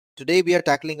Today we are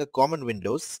tackling a common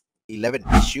Windows 11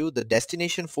 issue, the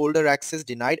destination folder access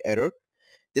denied error.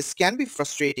 This can be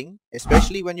frustrating,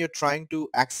 especially when you're trying to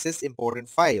access important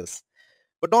files.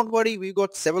 But don't worry, we've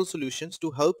got several solutions to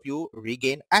help you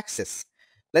regain access.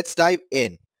 Let's dive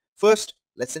in. First,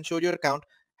 let's ensure your account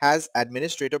has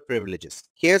administrator privileges.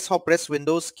 Here's how: press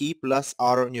Windows key plus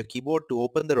R on your keyboard to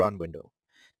open the run window.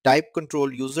 Type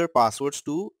Control User Passwords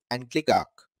to and click Arc.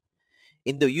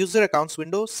 In the User Accounts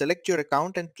window, select your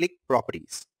account and click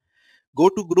Properties. Go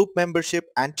to Group Membership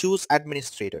and choose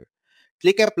Administrator.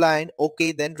 Click Apply and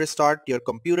OK, then restart your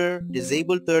computer.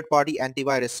 Disable third-party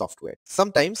antivirus software.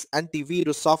 Sometimes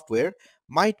antivirus software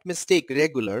might mistake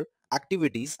regular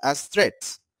activities as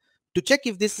threats. To check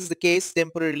if this is the case,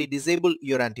 temporarily disable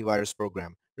your antivirus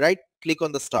program. Right-click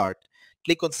on the Start.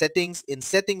 Click on Settings. In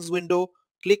Settings window,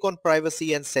 click on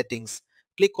Privacy and Settings.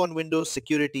 Click on Windows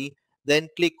Security. Then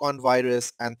click on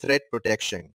Virus and Threat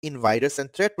Protection. In Virus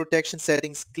and Threat Protection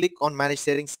settings, click on Manage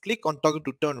Settings. Click on Toggle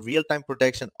to turn real-time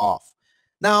protection off.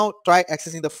 Now try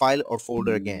accessing the file or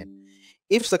folder again.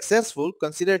 If successful,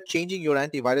 consider changing your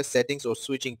antivirus settings or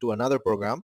switching to another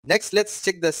program. Next, let's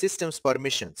check the system's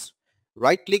permissions.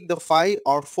 Right-click the file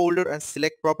or folder and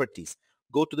select Properties.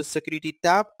 Go to the Security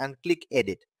tab and click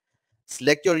Edit.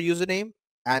 Select your username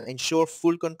and ensure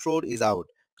full control is out.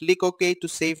 Click OK to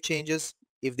save changes.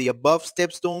 If the above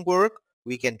steps don't work,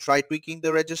 we can try tweaking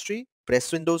the registry.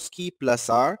 Press Windows key plus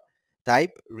R,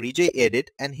 type regedit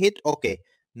and hit OK.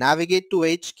 Navigate to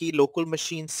H key local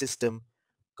machine system,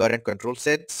 current control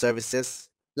set, services,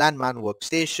 landman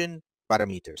workstation,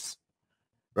 parameters.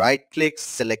 Right click,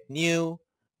 select new,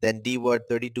 then dword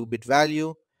 32-bit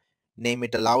value, name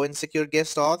it allow and secure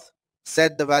guest auth,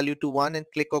 set the value to 1 and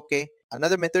click OK.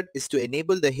 Another method is to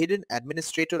enable the hidden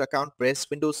administrator account. Press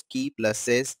Windows key plus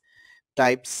S,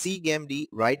 type cmd,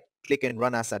 right click and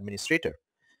run as administrator.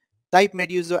 Type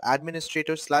meduser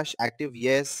administrator / active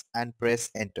yes and press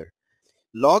enter.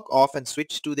 Log off and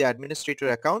switch to the administrator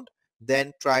account,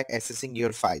 then try accessing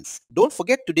your files. Don't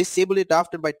forget to disable it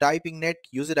after by typing net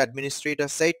user administrator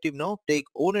site to take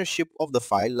ownership of the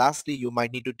file. Lastly, you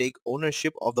might need to take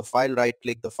ownership of the file. Right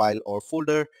click the file or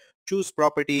folder, choose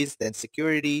properties, then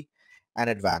security and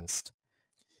advanced.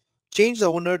 Change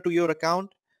the owner to your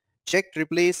account. Check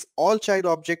replace all child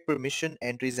object permission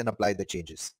entries and apply the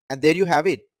changes. And there you have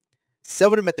it.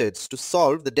 Several methods to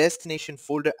solve the destination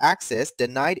folder access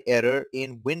denied error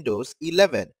in Windows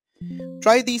 11.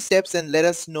 Try these steps and let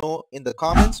us know in the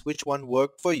comments which one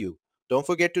worked for you. Don't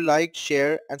forget to like,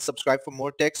 share, and subscribe for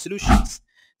more tech solutions.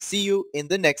 See you in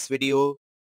the next video.